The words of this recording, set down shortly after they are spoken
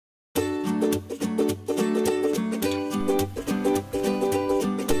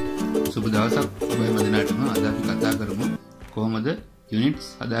සුබ දවසක් ඔබ හැම දිනකටම අද අපි කතා කරමු කොහොමද යුනිට්ස්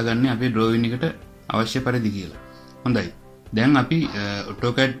හදාගන්නේ අපේ ඩ්‍රෝවින් එකට අවශ්‍ය පරිදි කියලා. හොඳයි. දැන් අපි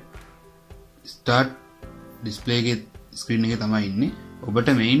AutoCAD start display එකේ screen එකේ තමයි ඉන්නේ. ඔබට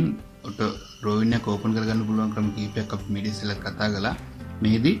main auto drawing එක open කරගන්න පුළුවන් ක්‍රම කීපයක් අපි මේ ඉස්සෙල්ලා කතා කළා.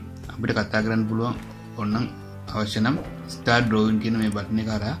 මේදී අපිට කතා කරන්න පුළුවන් ඕනනම් අවශ්‍ය නම් start drawing කියන මේ බටන්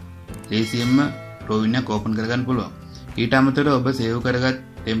එක හරහා ලේසියෙන්ම drawing එක open කරගන්න පුළුවන්. ඊට අමතරව ඔබ save කරගත්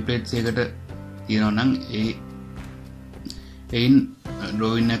templates එකට තියෙනවා නම් ඒයින්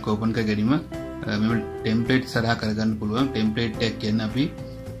drawing එක open කර ගැනීම මේ template සරහා කරගන්න පුළුවන්. template එක කියන්නේ අපි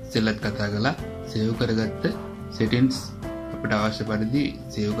ඉස්සෙල්ලත් කතා කළා save කරගත්ත settings අපිට අවශ්‍ය පරිදි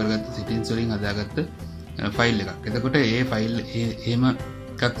save කරගත්ත settings වලින් හදාගත්ත ෆයිල් එකක්. එතකොට ඒ ෆයිල් එහෙම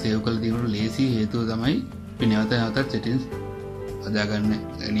එකක් save කරලා තියෙනකොට ලේසි හේතුව තමයි අපි නැවතත් settings හදාගන්න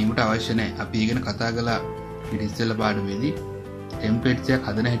ගැනීමට අවශ්‍ය නැහැ. අපි ඉගෙන කතා කළා ඊට ඉස්සෙල්ලා පාඩමේදී templates එකක්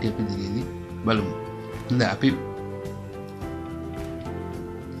හදන හැටි අපි දිගේදී බලමු. හොඳයි අපි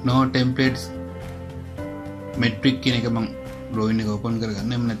no templates metric කියන එක මම drawing එක open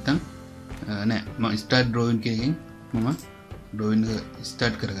කරගන්න. එහෙම නැත්නම් නෑ මම start drawing එකකින් මම drawing එක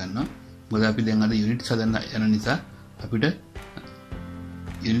start කරගන්නවා. මොකද අපි දැන් අද units හදන්න යන නිසා අපිට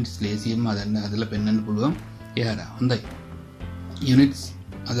units ලේසියෙන්ම හදලා පෙන්වන්න පුළුවන්. ඒ හරහා හොඳයි. units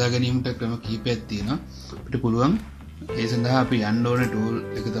හදා ගැනීමට ක්‍රම කීපයක් තියෙනවා. අපිට පුළුවන් ඒ සඳහා අපි යන්න ඕන tool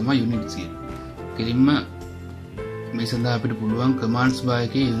එක තමයි units කියන්නේ. කෙලින්ම මේ සඳහා අපිට පුළුවන් commands bar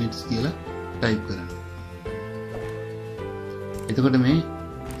එකේ units කියලා type කරන්න. එතකොට මේ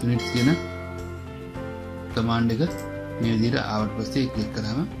units කියන command එක මේ විදිහට ආවට පස්සේ click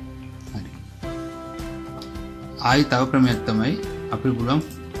කරාම හරි. ආයි තව ක්‍රමයක් තමයි අපිට පුළුවන්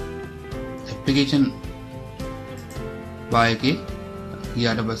application bar එකේ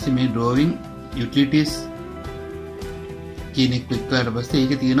ගියාට පස්සේ මේ drawing utilities කියන එක click කරලා පස්සේ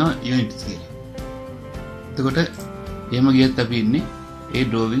ඒකේ තියෙනවා units කියලා. එතකොට එහෙම ගියත් අපි ඉන්නේ ඒ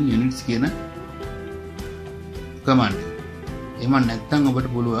drawing units කියන command එක. එහෙම නැත්නම් ඔබට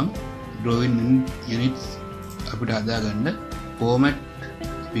පුළුවන් drawing units අපිට හදාගන්න format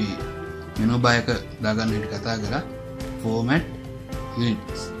අපි menu bar එක දාගන්න හැටි කතා කරා format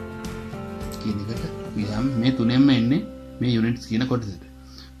units කියන එකට ගියාම මේ තුනෙන්ම එන්නේ මේ units කියන කොටසට.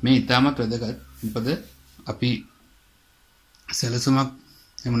 මේ ඉතාමත් වැදගත්. මොකද අපි සැලසුමක්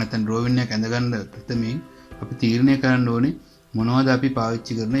එහෙම නැත්නම් drawing එකක් ඇඳගන්න ප්‍රථමයෙන් අපි තීරණය කරන්න ඕනේ මොනවද අපි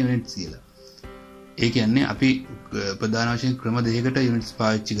පාවිච්චි කරන units කියලා. ඒ කියන්නේ අපි ප්‍රධාන වශයෙන් ක්‍රම දෙකකට units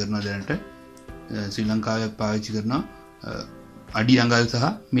පාවිච්චි කරනවා දැනට. ශ්‍රී ලංකාවේ පාවිච්චි කරනවා අඩි අඟල් සහ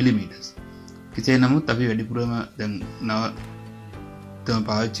මිලිමීටර්ස්. කෙසේ නමුත් අපි වැඩිපුරම දැන් තම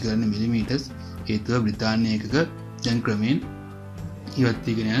පාවිච්චි කරන්නේ මිලිමීටර්ස්. හේතුව බ්‍රිතාන්‍ය එකක දැන් ක්‍රමයෙන් ඉවත්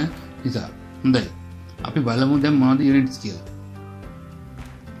වීගෙන යන නිසා. හොඳයි. අපි බලමු දැන් මොනවද units කියලා.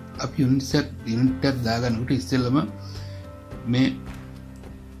 අපි unit එකක් දාගන්නකොට ඉස්සෙල්ලම මේ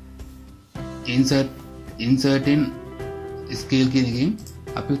insert in scale කියන එකෙන්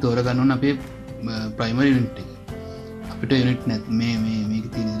අපි තෝරගන්න ඕන අපේ primary unit එක. අපිට unit නැත් මේක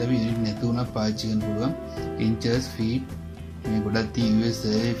තියෙන ඉතින් අපි unit නැති වුණා පාවිච්චි කරන්න පුළුවන්. inches feet මේ ගොඩක් තියෙන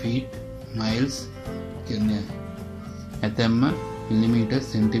USA feet miles කියන්නේ ඇතැම්ම millimeters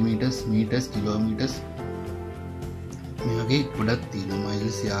centimeters meters kilometers මේ වගේ ගොඩක් තියෙනවා.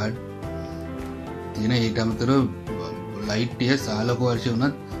 miles yard තියෙන. ඊට අමතරව light years ආලෝක වර්ෂ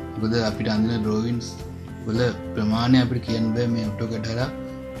වුණත් මොකද අපිට අඳින drawings වල ප්‍රමාණය අපිට කියන්න බෑ මේ AutoCAD හරහා.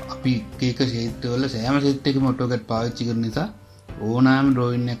 අපි එක ෂේඩ් වල සෑම ෂේඩ් එකකම AutoCAD පාවිච්චි කරන නිසා ඕනෑම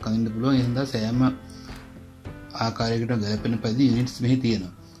drawing එකක් අඳින්න පුළුවන්. ඒ හින්දා සෑම ආකාරයකට ගැලපෙන පරිදි units මෙහි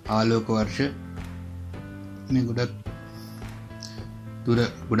තියෙනවා. ආලෝක වර්ෂ මේ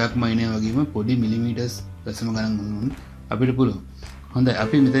ගොඩක්ම ඉන්නේ වගේම පොඩි මිලිමීටර්ස් දශම ගණන් වුණොත් අපිට පුළුවන්. හොඳයි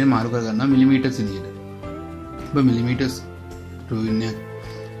අපි මෙතන මාරු කරගන්නවා මිලිමීටර්ස් විදියට. ඔබ මිලිමීටර්ස් drawing එක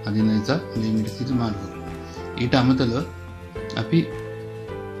අදින නිසා මිලිමීටර්ස් විදියට මාරු කරනවා. ඊට අමතරව අපි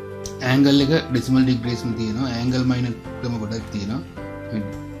angle එක decimal degrees માં තියෙනවා. angle minus ක්‍රම ගොඩක් තියෙනවා.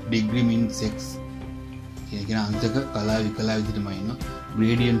 degree min sex කියන අංශක කලා විකලා විදිහටම ඉන්නවා.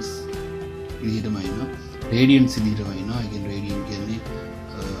 gradients විදිහටම ඉන්නවා. radians විදිහටම ඉන්නවා. ඒ කියන්නේ radian කියන්නේ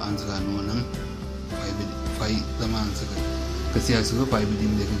අංශක 90 නම් 5 තමයි අංශක 180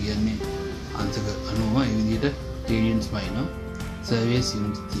 5.2 කියන්නේ අංශක 90. ඒ විදිහට radians මයිනවා. surface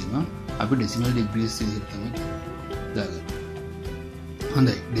units තියෙනවා. අපි decimal degrees විදිහට තමයි දාගන්නේ.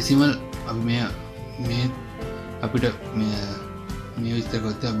 හොඳයි. decimal අපි මේ අපිට මේ විස්තර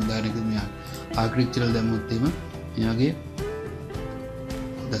කරත් අපි උදාහරණයකට මේ ආර්කිටෙක්චරල් දැම්මොත් එහෙම මේ වගේ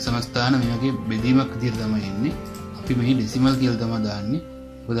දශම ස්ථාන මේ වගේ බෙදීමක් විදිහට තමයි එන්නේ. අපි මෙහි decimal කියලා තමයි දාන්නේ.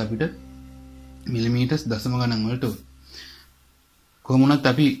 මොකද අපිට මිලිමීටර්ස් දශම ගණන් වලට කොහොම වුණත්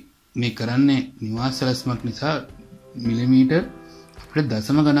අපි මේ කරන්නේ නිවාස සැලැස්මක් නිසා මිලිමීටර් අපිට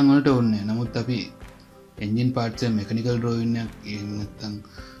දශම ගණන් වලට ඕනේ. නමුත් අපි එන්ජින් පාර්ට්ස් එක මෙකැනිකල් ඩ්‍රෝයින් එකක් එහෙම නැත්නම්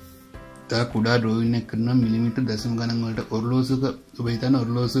තා කුඩා ඩ්‍රෝයින් එකක් කරනවා මිලිමීටර් දශම ගණන් වලට. ඔරලෝසුවක ඔබ හිතන්න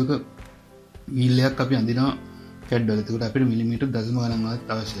ඔරලෝසුවක වීල් එකක් අපි අඳිනවා CAD වල. ඒකට අපිට මිලිමීටර් දශම ගණන් වලට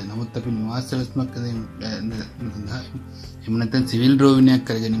අවශ්‍යයි. නමුත් අපි නිවාස සැලැස්මක් සඳහා එහෙම නැත්නම් සිවිල් ඩ්‍රෝයින් එකක්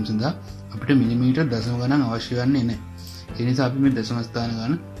කර ගැනීම සඳහා අපිට මිලිමීටර් දශම ගණන් අවශ්‍ය වෙන්නේ නැහැ. ඒ නිසා අපි මේ දශම ස්ථාන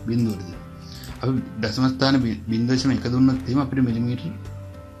ගණන බිඳුවට දෙනවා. අපි දශම ස්ථාන 0.1 දුන්නොත් එහෙම අපිට මිලිමීටර්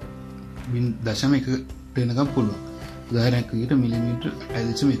 0.1 වෙනකම් පුළුවන්. උදාහරණයක් විදිහට මිලිමීටර්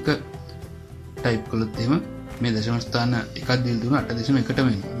 8.1 ටයිප් කළොත් එහෙම මේ දශම ස්ථාන එකක් දීලා දුන 8.1ට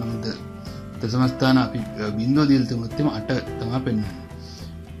වෙනවා. නමුත් දශම ස්ථාන අපි 0 දීලා දුනොත් එහෙම 8 තමයි පෙන්වන්නේ.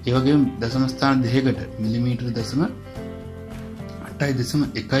 ඒ වගේම දශම ස්ථාන දෙකකට මිලිමීටර් දශම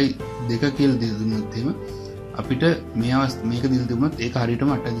 8.1 කියලා දීලා දුන්නොත් එහෙම අපිට මේක දීලා තිබුණොත් ඒක හරියටම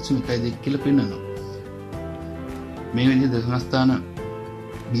 8.12 කියලා පෙන්වනවා. මේ විදිහට දශම ස්ථාන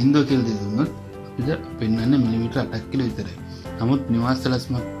 0 කියලා දීලා දුන්නොත් අපිට පෙන්වන්නේ මිලිමීටර් 8ක් කියලා විතරයි. නමුත් නිවාස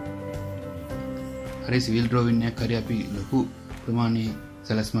සැලැස්මක් හරි සිවිල් ඩ්‍රෝවින් එකක් හරි අපි ලොකු ප්‍රමාණයේ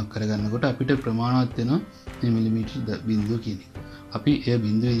සැලැස්මක් කරගන්නකොට අපිට ප්‍රමාණවත් වෙනවා මේ මිලිමීටර් 0 කියන එක. අපි එය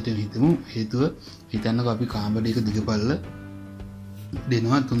 0 විදිහට හිතමු. හේතුව හිතන්නකෝ අපි කාමරයක දිගපල්ල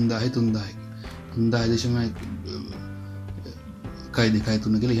දෙනවා 3000 3.2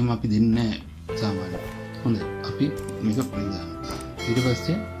 කියලා එහෙම අපි දෙන්නේ නැහැ සාමාන්‍යයෙන්. හොඳයි. අපි මේක පරිදාන. ඊට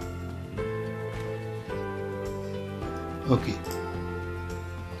පස්සේ ඕකේ.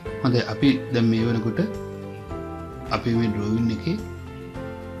 හොඳයි. අපි දැන් මේ වෙනකොට අපි මේ ඩ්‍රෝවින් එකේ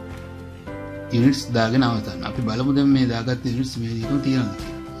යුනිට්ස් දාගෙන අවසන්. අපි බලමු දැන් මේ දාගත්ත යුනිට්ස් මේ විදිහටම තියෙනවද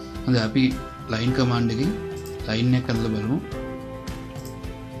කියලා. හොඳයි. අපි ලයින් කමාන්ඩ් එකෙන් ලයින් එක අදලා බලමු.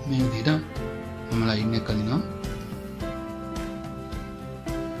 මේ විදිහට මම ලයින් එක අදිනවා.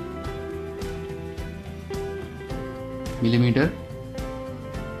 මිලිමීටර්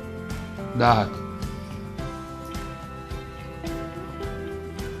 1000ක්.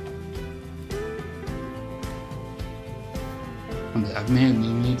 හොඳයි. අපි මේ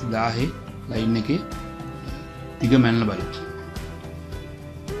මිලිමීටර් 1000 ලයින් එකේ දිග මැනලා බලමු.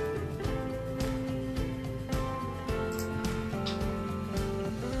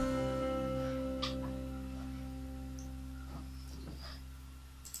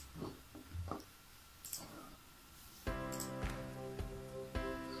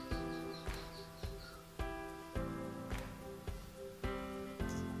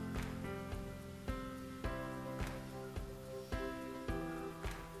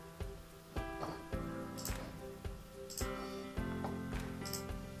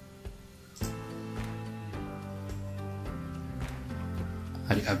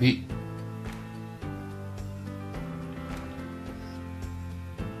 හරි. අපි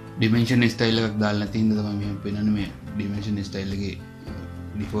ඩිමෙන්ෂන් ස්ටයිල් එකක් දාලා නැති හින්දා තමයි මෙහෙම පෙන්වන්නේ. මේ ඩිමෙන්ෂන් ස්ටයිල් එකේ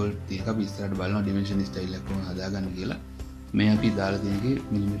ඩිෆෝල්ට් තියෙක අපි ඉස්සරහට බලනවා ඩිමෙන්ෂන් ස්ටයිල් එක කොහොමද හදාගන්න කියලා. මේ අපි දාලා තියෙන එකේ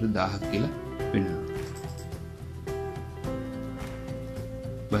මිලිමීටර් 1000ක් කියලා පෙන්වනවා.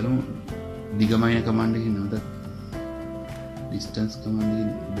 බලමු දිගමයින කමාන්ඩ් එකකින් නෝද ඩිස්ටන්ස් කමාන්ඩ් එකකින්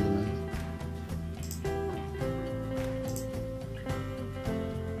දිගමයින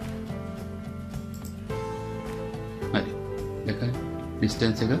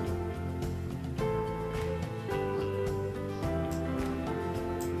distance එක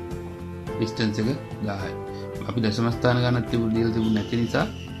distance එක 10යි. අපි දශම ස්ථාන ගණනක් තිබුණ නැති නිසා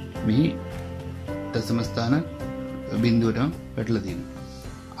මෙහි දශම ස්ථාන බිඳුවටම වැටලා තියෙනවා.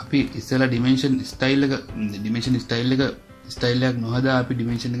 අපි ඉස්සෙල්ලා ඩිමෙන්ෂන් ස්ටයිල් එකක් නොහදා අපි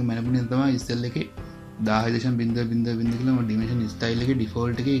ඩිමෙන්ෂන් එක මැනපුණේ තමයි ඉස්සෙල්ලා එකේ 10.00 කියලා මම ඩිමෙන්ෂන් ස්ටයිල් එකේ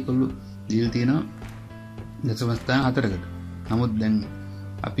ඩිෆෝල්ට් එකේ ඒකළු දීලා තියෙනවා දශම ස්ථාන 4කට. නමුත් දැන්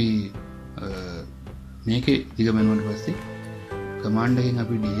අපි මේකේ දිග මැනුවට පස්සේ කමාන්ඩ් එකෙන්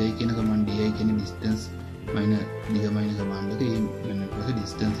අපි di කියන කමාන්ඩ් di කියන්නේ distance minus දිග minus කමාන්ඩ් එක ඒ මැනුවට පස්සේ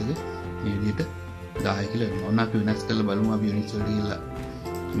distance එක මේ විදිහට 10 කියලා වෙනවා. ඔන්න අපි වෙනස් කරලා බලමු අපි යුනිට්ස් වලට ගිහලා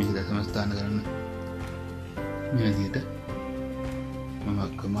මේක දශම ස්ථාන කරන්න. මේ විදිහට මම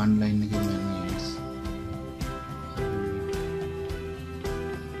කමාන්ඩ් ලයින් එකෙන් යන්නේ යුනිට්ස්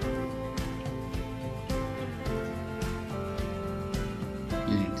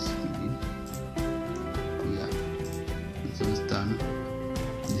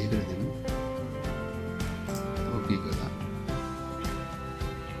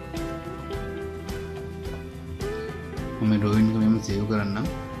मैं ड्राइंग को मैं सेव करना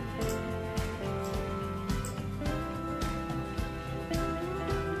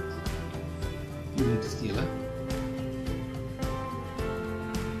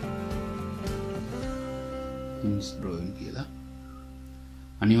ड्राइंग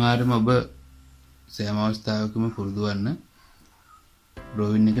අනිවාර්යයෙන්ම ඔබ සෑම අවස්ථාවකම පුරුදු වන්න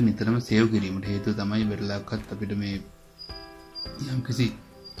ඩ්‍රොයින් එක නිතරම සේව් කිරීමට. හේතුව තමයි වෙරළක්වත් අපිට මේ යම්කිසි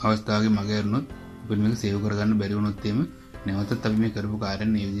අවස්ථාවක මග ඇරුණොත් අපිට මේක සේව් කරගන්න බැරි වුණොත් එහෙම නැවතත් අපි මේ කරපු කාර්යය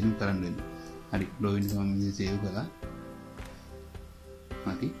මේ විදිහටම කරන්න වෙනවා. හරි ඩ්‍රොයින් එක මම ඉතින් සේව් කළා.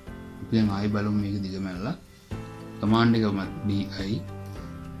 හරි අපි දැන් ආයෙ බලමු මේක දිගමැල්ලා. කමාන්ඩ් එකම DI හරි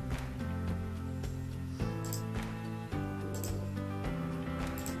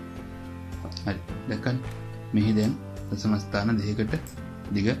දැක්කන් මෙහි දැන් දශම ස්ථාන දෙකකට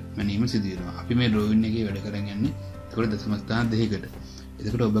දිග මැනීම සිදු වෙනවා. අපි මේ ඩ්‍රොයින් එකේ වැඩ කරගෙන යන්නේ ඒකට දශම ස්ථාන දෙකකට.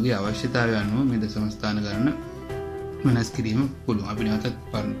 එතකොට ඔබගේ අවශ්‍යතාවය අනුව මේ දශම ස්ථාන ගණන වෙනස් කිරීම පුළුවන්. අපි නැවතත්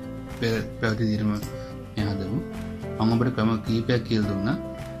පැවති දිනම මේ හදමු. මම ඔබට ක්‍රම කීපයක් කියලා දුන්නා.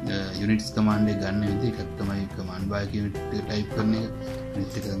 යුනිට්ස් කමාන්ඩ් එක ගන්න විදිහ එකක් තමයි කමාන්ඩ් බාර් කියන එක ටයිප් කරන එක.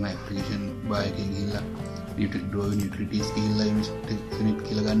 අනිත් එක තමයි ඇප්ලිකේෂන් බාර් එකෙන් ගිහිල්ලා ඩ්‍රොයින් යුටිලිටීස් ගිහිල්ලා යුනිට්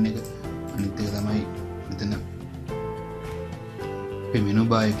කියලා ගන්න එක. අනිත් එක තමයි මෙතන මේ මෙනු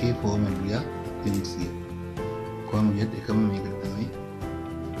බාර් එකේ ෆෝමැට් ගියා යුනිට්ස් ගියා. කොහොම ගියත් එකම මේකට තමයි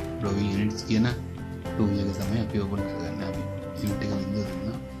ඩ්‍රොයින් යුනිට්ස් කියන ටූල් එක තමයි අපි ඕපන් කරගන්න. අපි යුනිට් එක වින්දෝ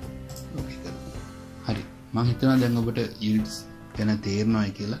දුන්නා. ඕකේ කරමු. හරි. මම හිතනවා දැන් ඔබට යුනිට්ස් ගැන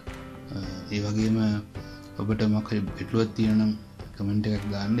තේරෙනවායි කියලා. ඒ වගේම ඔබට මොකක් හරි ගැටලුවක් තියෙනවා නම් කමෙන්ට් එකක්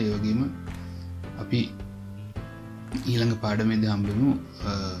දාන්න. ඒ වගේම අපි ඊළඟ පාඩමේදී හම්බෙමු.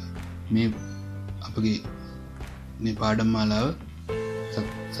 මේ අපගේ මේ පාඩම් මාලාව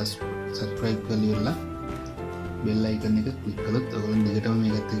සබ්ස්ක්‍රයිබ් කරලා ඉවරලා බෙල් අයිකන් එක ක්ලික් කළොත් ඔයගොල්ලෝ දිගටම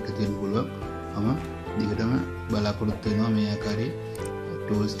මේකත් එක්ක තියෙන්න පුළුවන්. මම දිගටම බලාපොරොත්තු වෙනවා මේ ආකාරයේ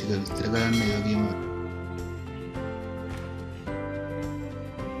ටූල්ස් ටික විස්තර කරන්න. ඒ වගේම